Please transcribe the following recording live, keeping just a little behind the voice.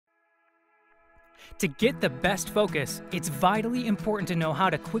To get the best focus, it's vitally important to know how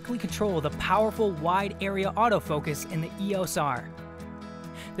to quickly control the powerful wide area autofocus in the EOS R.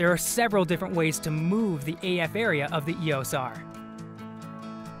 There are several different ways to move the AF area of the EOS R.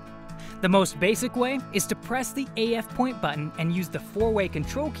 The most basic way is to press the AF point button and use the four-way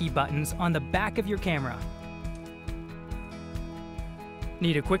control key buttons on the back of your camera.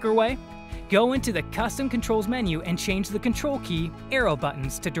 Need a quicker way? Go into the Custom Controls menu and change the control key arrow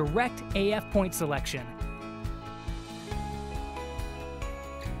buttons to direct AF point selection.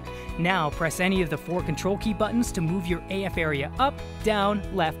 Now press any of the four control key buttons to move your AF area up, down,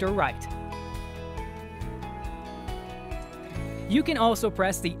 left, or right. You can also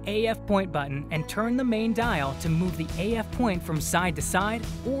press the AF point button and turn the main dial to move the AF point from side to side,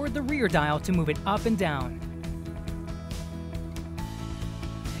 or the rear dial to move it up and down.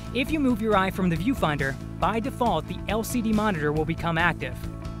 If you move your eye from the viewfinder, by default the LCD monitor will become active.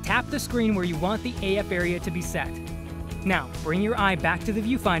 Tap the screen where you want the AF area to be set. Now, bring your eye back to the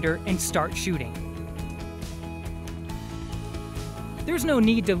viewfinder and start shooting. There's no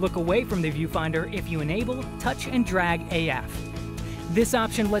need to look away from the viewfinder if you enable Touch and Drag AF. This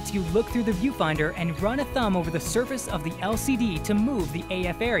option lets you look through the viewfinder and run a thumb over the surface of the LCD to move the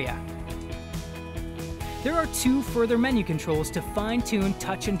AF area. There are two further menu controls to fine-tune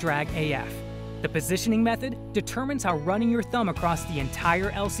Touch and Drag AF. The positioning method determines how running your thumb across the entire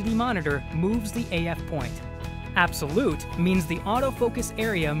LCD monitor moves the AF point. Absolute means the autofocus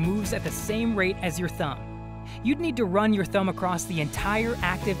area moves at the same rate as your thumb. You'd need to run your thumb across the entire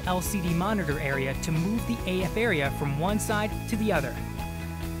active LCD monitor area to move the AF area from one side to the other.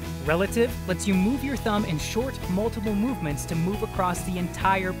 Relative lets you move your thumb in short, multiple movements to move across the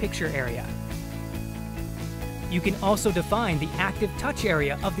entire picture area. You can also define the active touch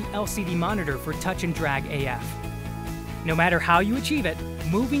area of the LCD monitor for Touch and Drag AF. No matter how you achieve it,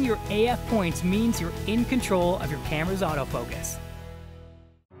 moving your AF points means you're in control of your camera's autofocus.